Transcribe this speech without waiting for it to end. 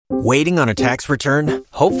Waiting on a tax return?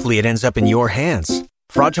 Hopefully it ends up in your hands.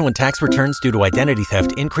 Fraudulent tax returns due to identity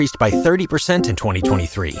theft increased by 30% in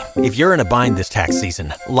 2023. If you're in a bind this tax season,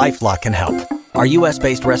 LifeLock can help. Our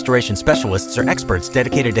U.S.-based restoration specialists are experts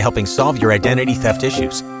dedicated to helping solve your identity theft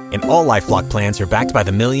issues. And all LifeLock plans are backed by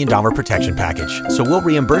the $1 Million Protection Package. So we'll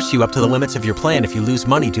reimburse you up to the limits of your plan if you lose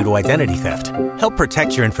money due to identity theft. Help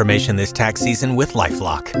protect your information this tax season with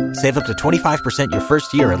LifeLock. Save up to 25% your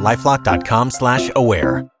first year at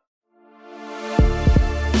LifeLock.com/aware.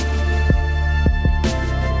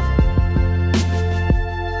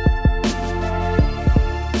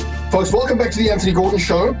 Folks, welcome back to the Anthony Gordon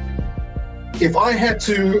Show. If I had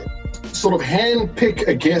to sort of hand-pick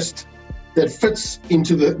a guest that fits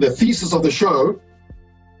into the thesis of the show,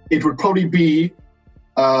 it would probably be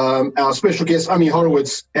our special guest, Ami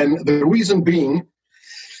Horowitz. And the reason being,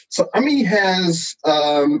 so Ami does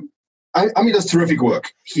terrific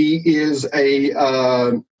work. He is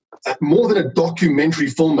more than a documentary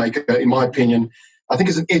filmmaker, in my opinion. I think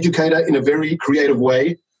he's an educator in a very creative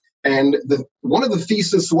way. And one of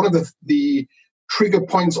the trigger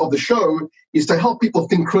points of the show is to help people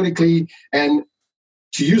think critically and,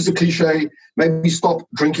 to use the cliche, maybe stop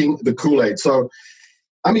drinking the Kool-Aid. So,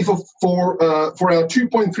 I mean, for our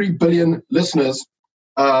 2.3 billion listeners,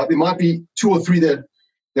 there might be 2 or 3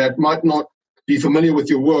 that might not be familiar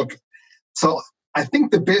with your work. So I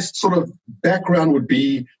think the best sort of background would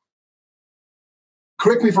be,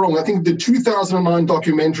 correct me if I'm wrong, I think the 2009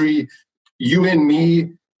 documentary, You and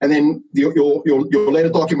Me, and then your later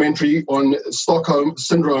documentary on Stockholm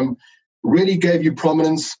Syndrome really gave you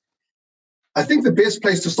prominence. I think the best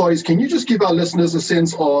place to start is, can you just give our listeners a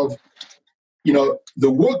sense of, the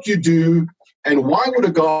work you do, and why would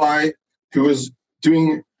a guy who is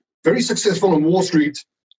doing very successful on Wall Street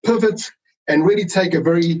pivot and really take a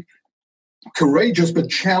very courageous but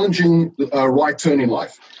challenging right turn in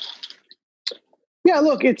life? Yeah,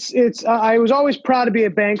 look, it's. I was always proud to be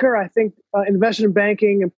a banker. I think investment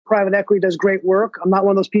banking and private equity does great work. I'm not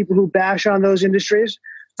one of those people who bash on those industries.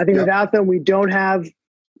 I think without them, we don't have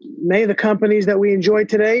many of the companies that we enjoy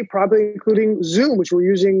today, probably including Zoom, which we're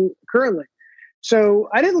using currently. So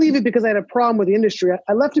I didn't leave it because I had a problem with the industry.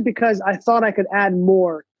 I left it because I thought I could add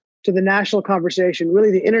more to the national conversation,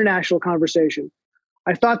 really the international conversation.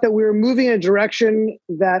 I thought that we were moving in a direction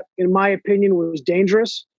that, in my opinion, was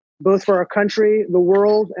dangerous, both for our country, the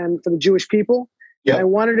world, and for the Jewish people. Yep. I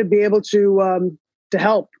wanted to be able to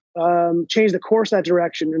help change the course of that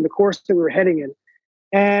direction and the course that we were heading in.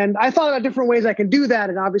 And I thought about different ways I can do that.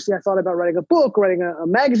 And obviously I thought about writing a book, writing a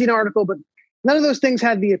magazine article, but none of those things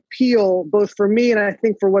had the appeal, both for me and I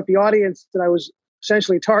think for what the audience that I was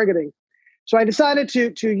essentially targeting. So I decided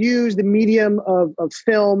to use the medium of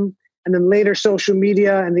film and then later social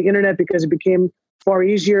media and the internet because it became far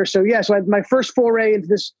easier. So my first foray into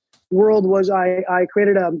this world was I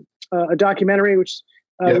created a documentary which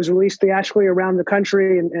was released theatrically around the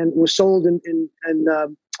country and was sold in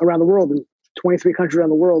around the world, in 23 countries around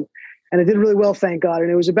the world. And it did really well, thank God.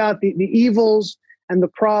 And it was about the evils and the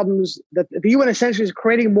problems that the UN essentially is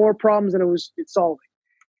creating more problems than it's solving.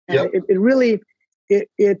 And I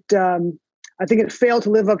think it failed to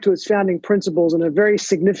live up to its founding principles in a very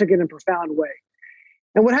significant and profound way.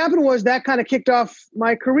 And what happened was that kind of kicked off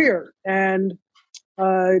my career, and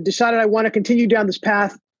decided I want to continue down this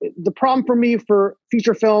path. The problem for me for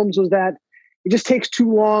feature films was that it just takes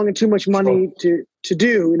too long and too much money to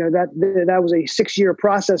do. That was a 6-year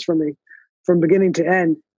process for me from beginning to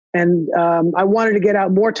end. And I wanted to get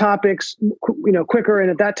out more topics, quicker.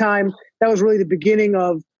 And at that time, that was really the beginning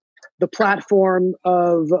of the platform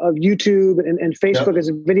of YouTube and Facebook as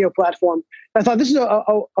a video platform. I thought this is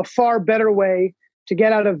a far better way to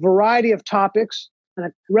get out a variety of topics in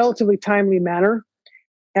a relatively timely manner.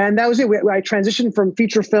 And that was it. I transitioned from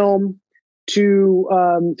feature film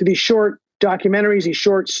to these short documentaries, these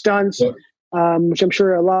short stunts, which I'm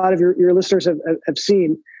sure a lot of your listeners have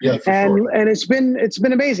seen. Yeah, and it's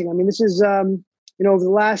been amazing. I mean, this is over the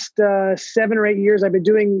last 7 or 8 years I've been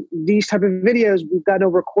doing these type of videos. We've gotten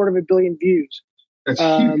over 250 million views. That's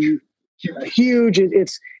huge.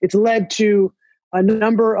 It's led to a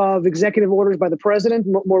number of executive orders by the president.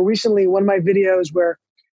 More recently, one of my videos where,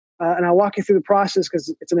 and I'll walk you through the process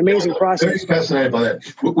because it's an amazing process. Very fascinated by that.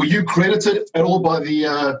 Were you credited at all by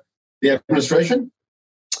the administration?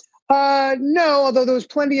 No, although there was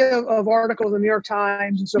plenty of articles in the New York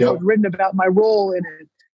Times and so forth written about my role in it.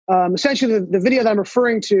 Essentially, the video that I'm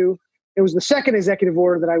referring to, it was the second executive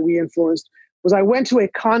order that we influenced, was I went to a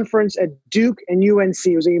conference at Duke and UNC.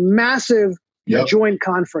 It was a massive joint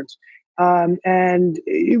conference.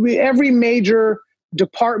 Every major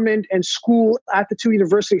department and school at the two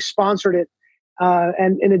universities sponsored it.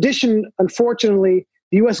 And in addition, unfortunately,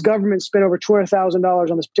 the U.S. government spent over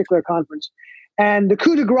 $200,000 on this particular conference. And the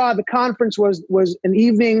coup de grace, the conference was an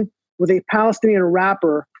evening with a Palestinian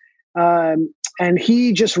rapper, and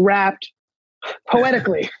he just rapped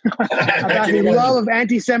poetically about the love of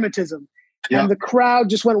anti-Semitism. Yeah. And the crowd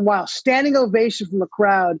just went wild. Standing ovation from the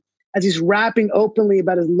crowd as he's rapping openly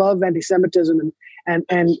about his love of anti-Semitism and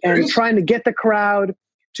trying to get the crowd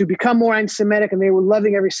to become more anti-Semitic, and they were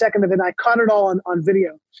loving every second of it. And I caught it all on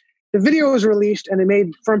video. The video was released, and it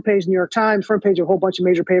made front page New York Times, front page of a whole bunch of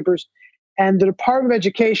major papers. And the Department of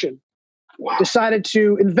Education decided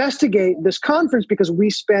to investigate this conference because we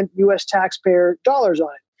spent U.S. taxpayer dollars on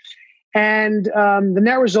it. And the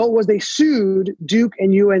net result was they sued Duke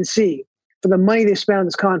and UNC for the money they spent on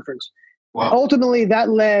this conference. Wow. Ultimately, that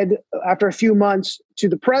led, after a few months, to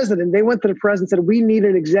the president. They went to the president and said, we need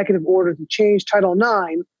an executive order to change Title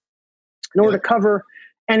IX in order to cover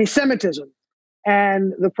anti-Semitism.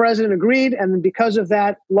 And the president agreed. And because of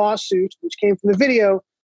that lawsuit, which came from the video,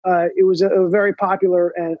 it was a very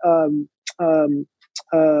popular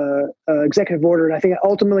executive order. And I think it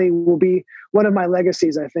ultimately will be one of my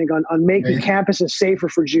legacies, I think, on making campuses safer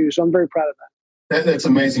for Jews. So I'm very proud of that. That's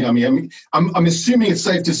amazing. I mean, I'm assuming it's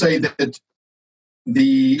safe to say that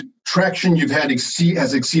the traction you've had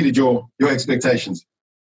has exceeded your expectations.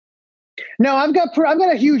 No, I've got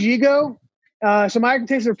a huge ego, so my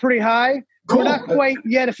expectations are pretty high. Cool. We're not quite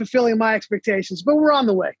yet at fulfilling my expectations, but we're on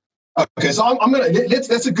the way. Okay, so I'm gonna.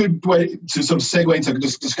 That's a good way to sort of segue into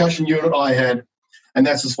this discussion you and I had, and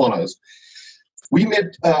that's as follows. We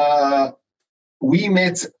met.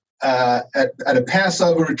 At a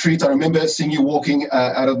Passover retreat. I remember seeing you walking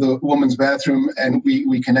out of the woman's bathroom, and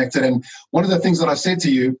we connected. And one of the things that I said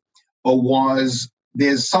to you was,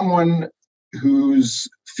 there's someone who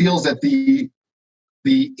feels that the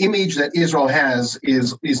image that Israel has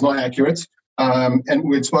is not accurate. And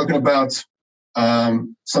we'd spoken about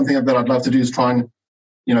something that I'd love to do is try and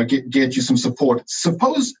get you some support.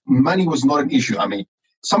 Suppose money was not an issue. I mean,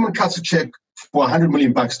 someone cuts a check for $100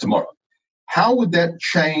 million tomorrow. How would that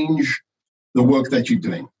change the work that you're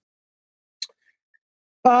doing?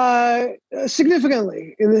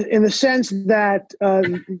 Significantly, in the sense that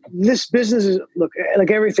this business is, look,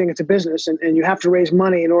 like everything, it's a business, and you have to raise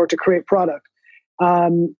money in order to create product.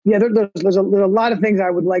 There's a lot of things I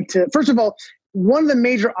would like to. First of all, one of the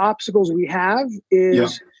major obstacles we have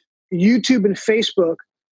is YouTube and Facebook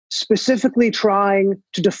specifically trying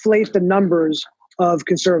to deflate the numbers of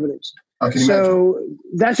conservatives. So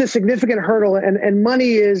that's a significant hurdle, and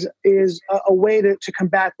money is a way to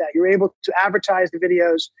combat that. You're able to advertise the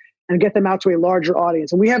videos and get them out to a larger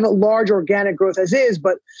audience. And we have a large organic growth as is,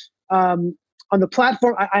 but on the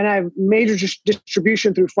platform, I have major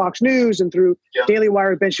distribution through Fox News and through Daily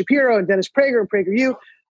Wire with Ben Shapiro and Dennis Prager and PragerU.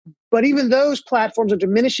 But even those platforms are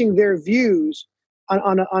diminishing their views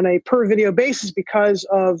on a per video basis because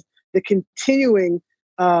of the continuing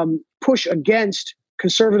push against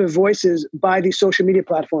conservative voices by these social media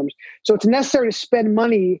platforms. So it's necessary to spend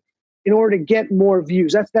money in order to get more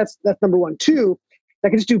views. That's number one. Two, I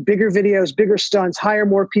can just do bigger videos, bigger stunts, hire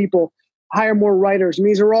more people, hire more writers. And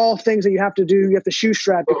these are all things that you have to do. You have to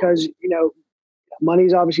shoestrap because, money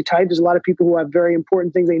is obviously tight. There's a lot of people who have very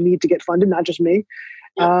important things they need to get funded, not just me.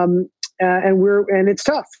 And it's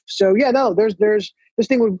tough. So there's this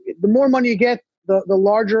thing with the more money you get, the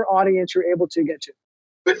larger audience you're able to get to.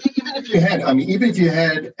 But even if you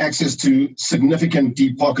had access to significant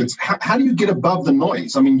deep pockets, how do you get above the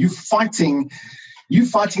noise? I mean, you're fighting the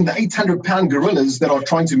 800-pound gorillas that are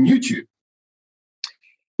trying to mute you.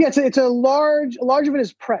 Yeah, it's a large of it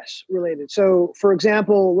is press related. So, for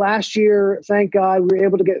example, last year, thank God, we were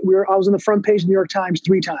able to I was on the front page of the New York Times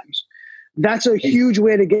 3 times. That's a huge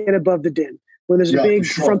way to get above the din. When there's a big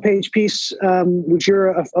front page piece, which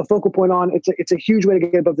you're a focal point on, it's a huge way to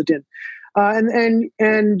get above the din.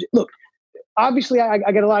 And look, obviously I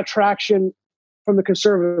get a lot of traction from the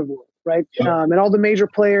conservative world, right? And all the major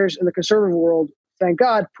players in the conservative world, thank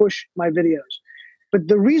God, push my videos. But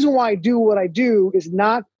the reason why I do what I do is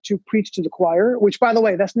not to preach to the choir, which, by the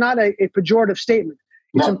way, that's not a pejorative statement.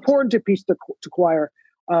 It's important to preach to choir.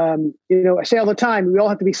 I say all the time, we all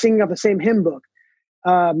have to be singing off the same hymn book.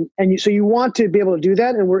 So you want to be able to do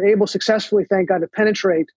that. And we're able successfully, thank God, to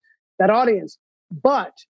penetrate that audience.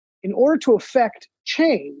 But in order to affect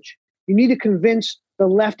change, you need to convince the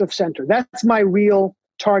left of center. That's my real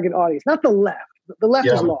target audience, not the left. The left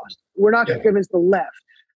is lost. We're not going to convince the left.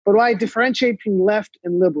 But I differentiate between left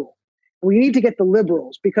and liberal. We need to get the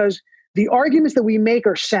liberals because the arguments that we make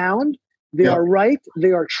are sound, they are right,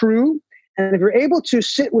 they are true. And if you're able to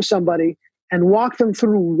sit with somebody and walk them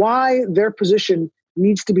through why their position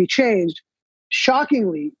needs to be changed,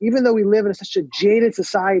 shockingly, even though we live in such a jaded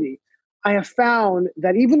society, I have found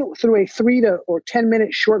that even through a 3 or 10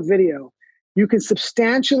 minute short video, you can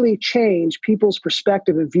substantially change people's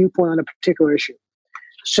perspective and viewpoint on a particular issue.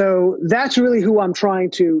 So that's really who I'm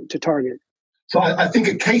trying to target. So I think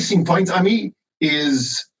a case in point, Ami,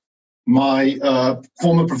 is my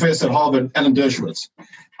former professor at Harvard, Alan Dershowitz.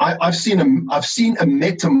 I've seen a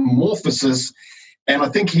metamorphosis, and I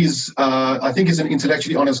think he's an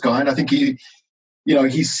intellectually honest guy, and I think he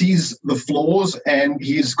sees the flaws, and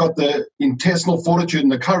he's got the intestinal fortitude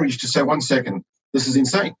and the courage to say, 1 second, this is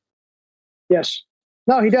insane. Yes.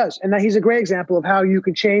 No, he does. And that he's a great example of how you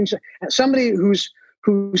can change somebody who's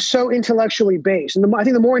so intellectually based. And I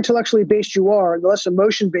think the more intellectually based you are, the less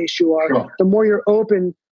emotion based you are, sure, the more you're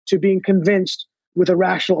open to being convinced with a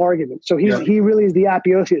rational argument. So he really is the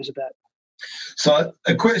apotheosis of that. So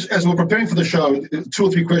a question, as we're preparing for the show, 2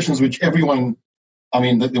 or 3 questions which everyone,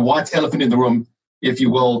 the white elephant in the room, if you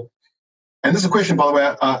will. And this is a question, by the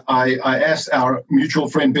way, I asked our mutual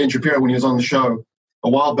friend Ben Shapiro when he was on the show a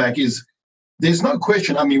while back, is there's no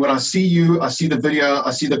question. When I see you, I see the video,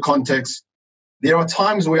 I see the context. There are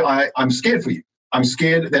times where I'm scared for you. I'm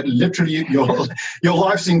scared that literally your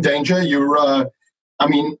life's in danger.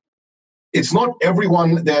 It's not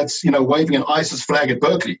everyone that's, waving an ISIS flag at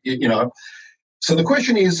Berkeley, So the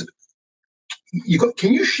question is,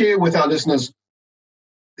 can you share with our listeners,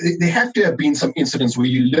 there have to have been some incidents where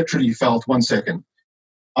you literally felt, 1 second,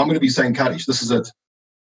 I'm going to be saying Kaddish, this is it.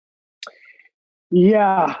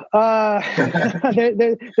 Yeah,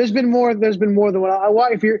 there's been more than one. I'll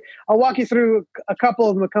walk you through a couple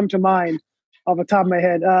of them that come to mind off the top of my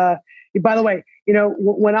head. By the way,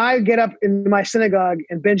 when I get up in my synagogue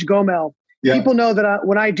and bench Gomel, people know that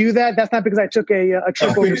when I do that, that's not because I took a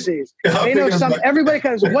trip overseas. They know everybody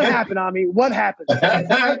goes, what happened, Ami? What happened?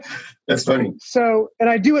 That's funny. So, and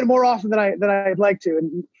I do it more often than I'd like to,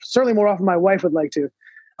 and certainly more often my wife would like to.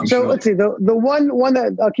 So let's see, the one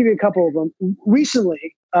that I'll give you a couple of them.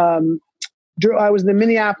 Recently, I was in the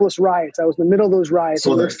Minneapolis riots. I was in the middle of those riots.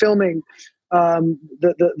 And we were filming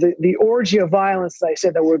the orgy of violence, as I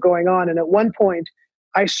said, that were going on. And at one point,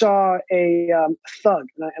 I saw a thug,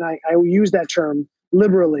 and I use that term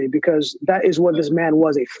liberally because that is what this man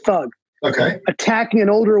was, a thug. Okay. Attacking an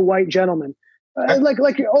older white gentleman,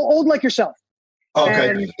 old like yourself. Okay.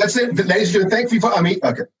 And, that's it. Ladies and gentlemen, thank you for,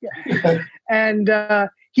 okay. Yeah. And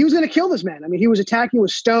he was going to kill this man. He was attacking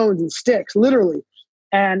with stones and sticks, literally.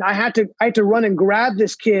 And I had to run and grab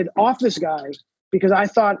this kid off this guy because I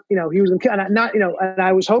thought, he was going to kill, and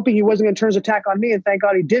I was hoping he wasn't going to turn his attack on me, and thank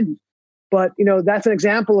God he didn't. But, that's an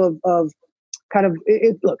example of kind of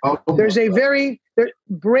it. Look, there's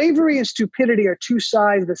bravery and stupidity are 2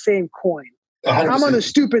 sides of the same coin. 100%. I'm on the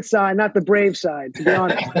stupid side, not the brave side, to be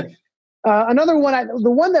honest. Another one, the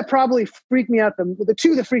one that probably freaked me out, the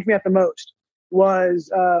 2 that freaked me out the most was,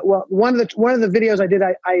 one of the videos I did,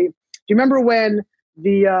 do you remember when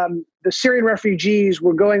the Syrian refugees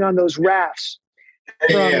were going on those rafts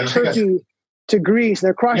from Turkey to Greece?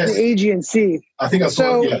 They're crossing the Aegean Sea. I think I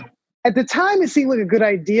saw it, yeah. At the time, it seemed like a good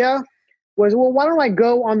idea. Why don't I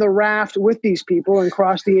go on the raft with these people and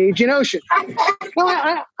cross the Aegean Ocean?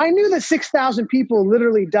 Well, I knew that 6,000 people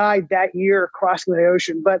literally died that year crossing the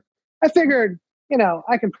ocean, but I figured,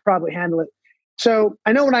 I can probably handle it. So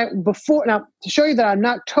I know now, to show you that I'm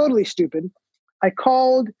not totally stupid, I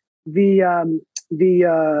called the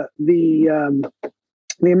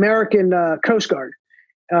American Coast Guard,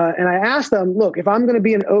 and I asked them, look, if I'm going to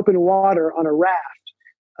be in open water on a raft,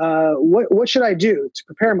 what should I do to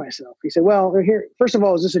prepare myself? He said, well, here, first of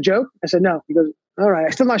all, is this a joke? I said, no. He goes, all right,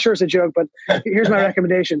 I'm still not sure it's a joke, but here's my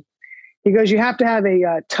recommendation. He goes, you have to have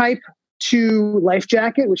a Type 2 life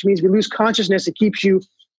jacket, which means if you lose consciousness, it keeps you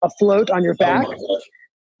afloat on your back.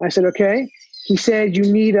 I said, okay. He said, you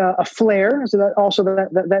need a flare. So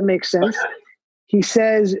that makes sense. He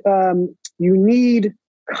says, you need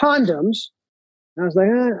condoms. And I was like,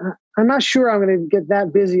 I'm not sure I'm going to get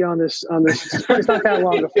that busy on this. It's not that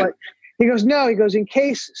long a flight. He goes, no. He goes, in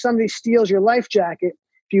case somebody steals your life jacket,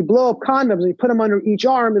 if you blow up condoms and you put them under each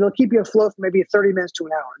arm, it'll keep you afloat for maybe 30 minutes to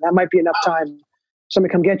an hour. And that might be enough time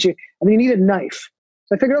somebody come get you. And then you need a knife.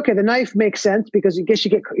 So I figured, okay, the knife makes sense because in case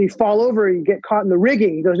you fall over, you get caught in the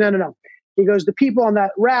rigging. He goes, no. He goes, the people on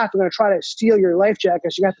that raft are going to try to steal your life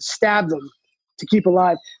jacket, so you have to stab them to keep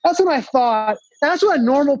alive. That's what I thought. That's what a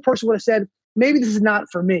normal person would have said. Maybe this is not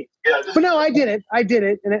for me. Yeah, but no, I did it.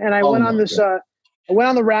 And I went on this. I went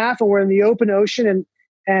on the raft, and we're in the open ocean,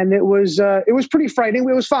 and it was pretty frightening.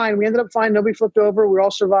 It was fine. We ended up fine. Nobody flipped over. We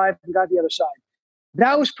all survived and got the other side.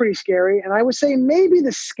 That was pretty scary. And I would say maybe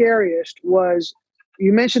the scariest was,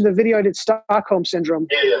 you mentioned the video I did, Stockholm Syndrome,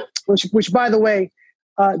 which by the way,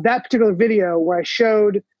 that particular video where I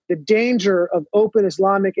showed the danger of open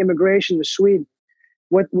Islamic immigration to Sweden,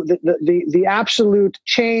 what the absolute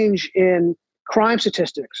change in crime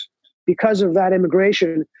statistics because of that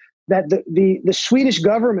immigration, that the Swedish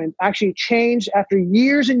government actually changed after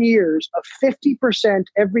years and years of 50%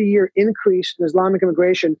 every year increase in Islamic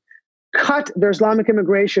immigration, cut their Islamic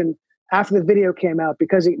immigration after the video came out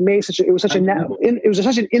because it was such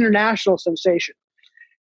an international sensation.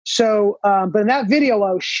 So, but in that video,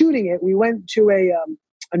 while I was shooting it, we went to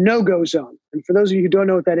a no-go zone. And for those of you who don't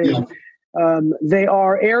know what that is, they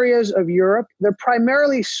are areas of Europe. They're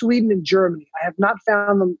primarily Sweden and Germany. I have not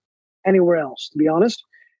found them anywhere else, to be honest.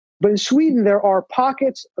 But in Sweden, there are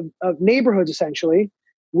pockets of neighborhoods, essentially,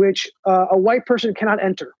 which a white person cannot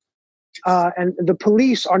enter. And the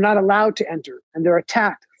police are not allowed to enter. And they're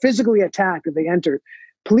physically attacked if they enter.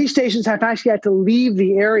 Police stations have actually had to leave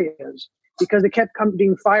the areas because they kept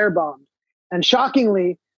being firebombed. And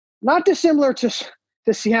shockingly, not dissimilar to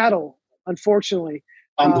Seattle, unfortunately,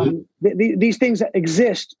 these things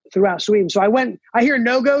exist throughout Sweden. So I hear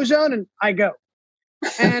no-go zone and I go.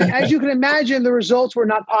 And as you can imagine, the results were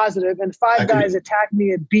not positive. And 5 guys attacked me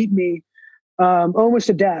and beat me almost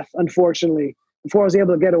to death, unfortunately, before I was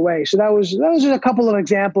able to get away. So that was just a couple of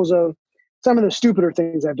examples of some of the stupider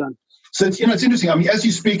things I've done. So it's interesting. I mean, as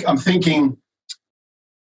you speak, I'm thinking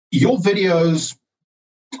your videos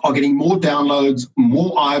are getting more downloads,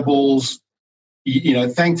 more eyeballs.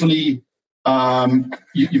 Thankfully,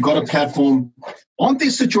 you've got a platform. Aren't there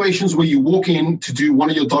situations where you walk in to do one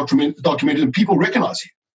of your documentaries and people recognize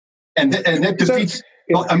you, and that defeats?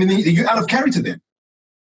 You're out of character then.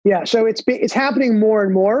 Yeah. So it's happening more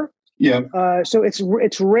and more. Yeah. So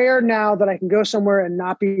it's rare now that I can go somewhere and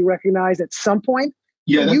not be recognized at some point.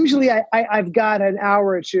 Yeah. Usually I've got an hour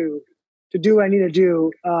or two to do what I need to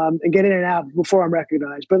do and get in and out before I'm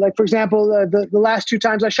recognized. But like, for example, the last 2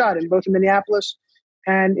 times I shot in both in Minneapolis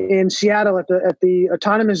and in Seattle at the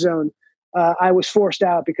autonomous zone, I was forced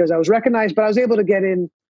out because I was recognized, but I was able to get in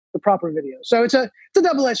the proper video. So it's a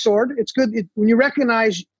double-edged sword. It's good when you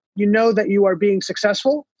recognize, you know that you are being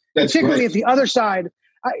successful. That's particularly at the other side.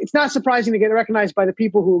 It's not surprising to get recognized by the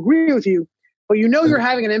people who agree with you, but you're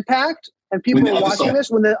having an impact and people are watching this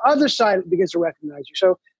when the other side begins to recognize you.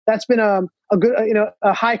 So that's been a good,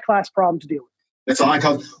 a high-class problem to deal with. That's a high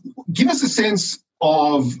class. Give us a sense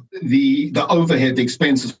of the overhead, the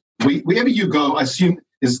expenses. Wherever you go, I assume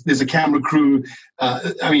there's a camera crew.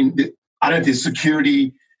 I don't know if there's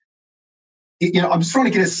security. I'm just trying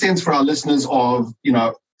to get a sense for our listeners of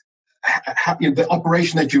how, the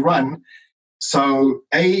operation that you run. So,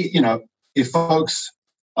 if folks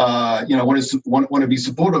want to be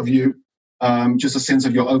supportive of you, just a sense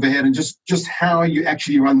of your overhead and just how you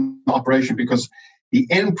actually run the operation, because the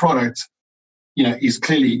end product, is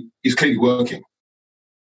clearly working.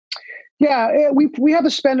 Yeah, we have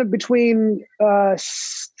a spend of between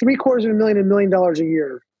 $750,000 and $1 million a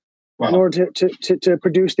year. Wow. In order to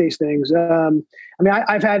produce these things.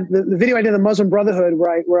 I've had the video I did, the Muslim Brotherhood,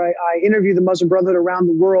 where I interviewed the Muslim Brotherhood around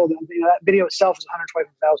the world. And, that video itself is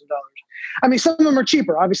 $125,000. Some of them are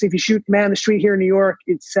cheaper. Obviously, if you shoot man on the street here in New York,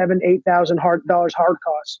 it's $7,000-8,000 hard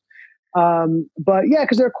costs. But yeah,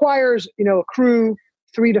 because it requires a crew,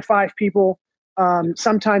 3 to 5 people,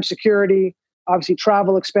 sometimes security, obviously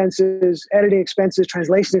travel expenses, editing expenses,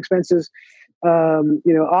 translation expenses,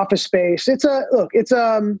 office space.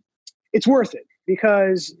 It's worth it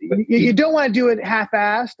because you don't want to do it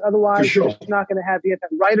half-assed. Otherwise, sure, you're not going to have the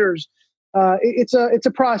writers. It's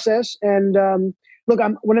a process. And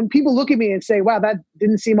when people look at me and say, "Wow, that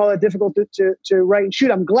didn't seem all that difficult to write and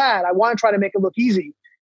shoot," I'm glad. I want to try to make it look easy,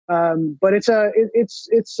 but it's a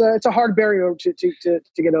hard barrier to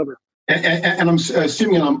get over. And I'm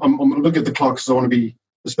assuming, I'm going to look at the clock, so I want to be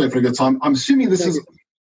respectful of your time. I'm assuming this is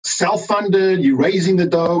self-funded. You're raising the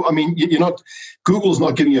dough. You're not. Google's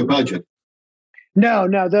not giving you a budget. No.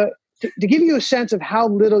 To give you a sense of how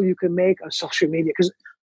little you can make on social media, because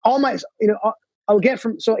all my, I'll get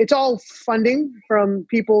from. So it's all funding from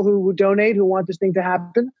people who donate, who want this thing to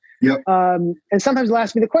happen. Yep. And sometimes they'll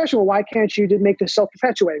ask me the question, well, why can't you make this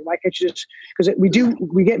self-perpetuating? Why can't you just, because we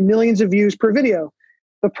get millions of views per video.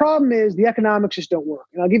 The problem is the economics just don't work.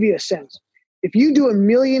 And I'll give you a sense. If you do 1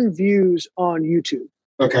 million views on YouTube,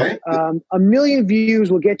 okay, 1 million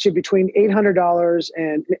views will get you between $800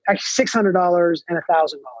 and actually $600 and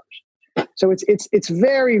 $1,000. So it's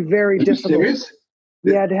very, very difficult. Serious?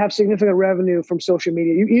 Yeah, to have significant revenue from social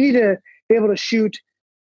media. You need to be able to shoot.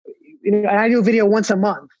 And I do a video once a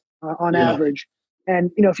month on average.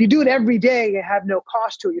 And if you do it every day, you have no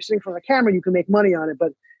cost to it. You're sitting in front of a camera, you can make money on it.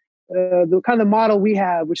 But the kind of the model we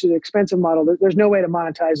have, which is an expensive model, there's no way to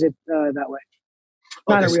monetize it that way.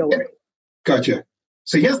 Not a real way. Gotcha.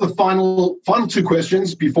 So here's the final two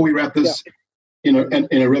questions before we wrap this in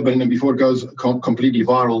a ribbon and before it goes completely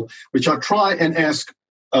viral, which I try and ask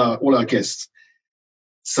all our guests.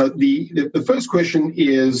 So the first question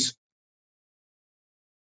is,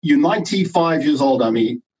 you're 95 years old,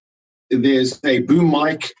 Ami. There's a boom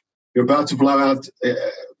mic. You're about to blow out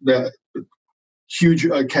the huge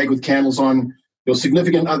cake with candles on. Your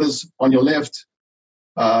significant others on your left,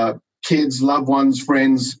 kids, loved ones,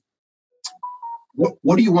 friends.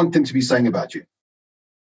 What do you want them to be saying about you?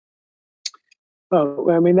 Oh,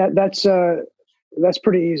 I mean that's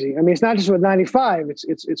pretty easy. I mean, it's not just with 95.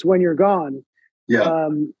 It's when you're gone. Yeah.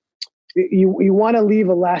 You want to leave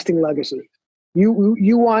a lasting legacy.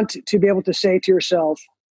 You want to be able to say to yourself,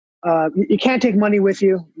 you can't take money with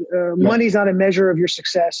you. Money's not a measure of your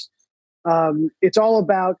success. It's all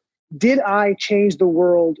about, did I change the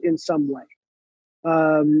world in some way?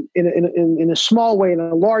 In a small way, in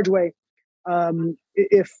a large way.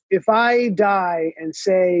 If I die and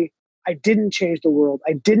say I didn't change the world,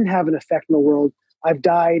 I didn't have an effect in the world, I've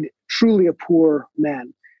died truly a poor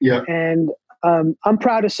man. Yeah. And I'm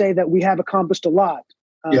proud to say that we have accomplished a lot,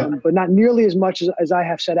 but not nearly as much as I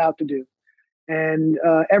have set out to do. And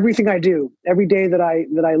everything I do, every day that I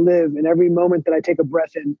live, and every moment that I take a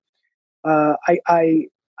breath in, I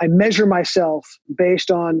measure myself based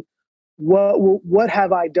on what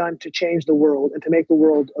have I done to change the world and to make the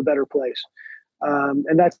world a better place.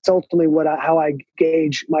 And that's ultimately how I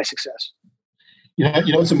gauge my success. You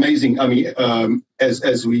know, it's amazing. I mean, as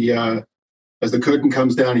the curtain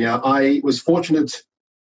comes down here, I was fortunate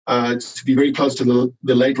to be very close to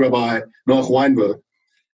the late Rabbi Noach Weinberg,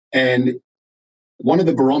 and one of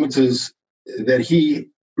the barometers that he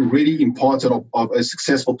really imparted of a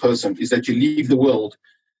successful person is that you leave the world,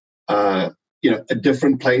 a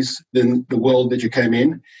different place than the world that you came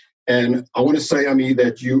in. And I want to say, Ami,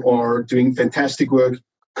 that you are doing fantastic work,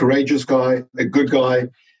 courageous guy, a good guy.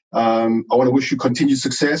 I want to wish you continued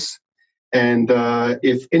success. And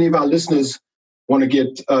if any of our listeners want to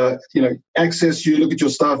get, access you, look at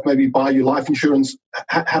your stuff, maybe buy you life insurance,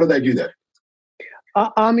 how do they do that?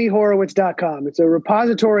 AmiHorowitz.com. It's a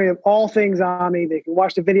repository of all things Ami. They can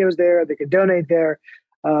watch the videos there. They can donate there.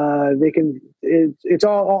 It's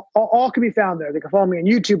all can be found there. They can follow me on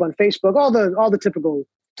YouTube, on Facebook, all the typical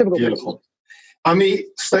Beautiful. Places. Ami,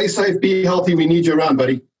 stay safe, be healthy. We need you around,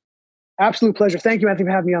 buddy. Absolute pleasure. Thank you, Anthony,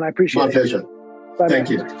 for having me on. I appreciate it. My pleasure. Bye. Thank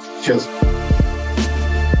you. Cheers.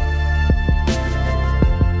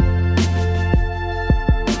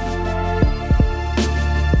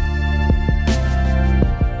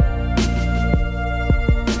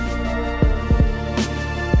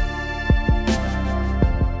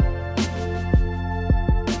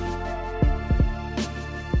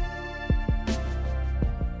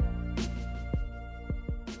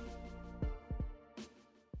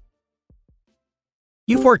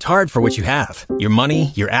 You've worked hard for what you have. Your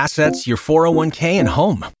money, your assets, your 401k, and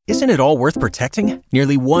home. Isn't it all worth protecting?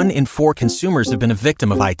 Nearly 1 in 4 consumers have been a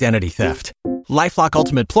victim of identity theft. LifeLock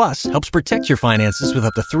Ultimate Plus helps protect your finances with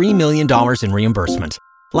up to $3 million in reimbursement.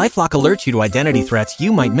 LifeLock alerts you to identity threats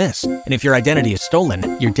you might miss. And if your identity is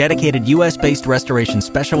stolen, your dedicated U.S.-based restoration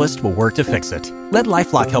specialist will work to fix it. Let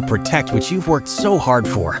LifeLock help protect what you've worked so hard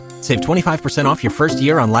for. Save 25% off your first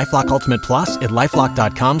year on LifeLock Ultimate Plus at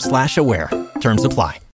LifeLock.com/aware. Terms apply.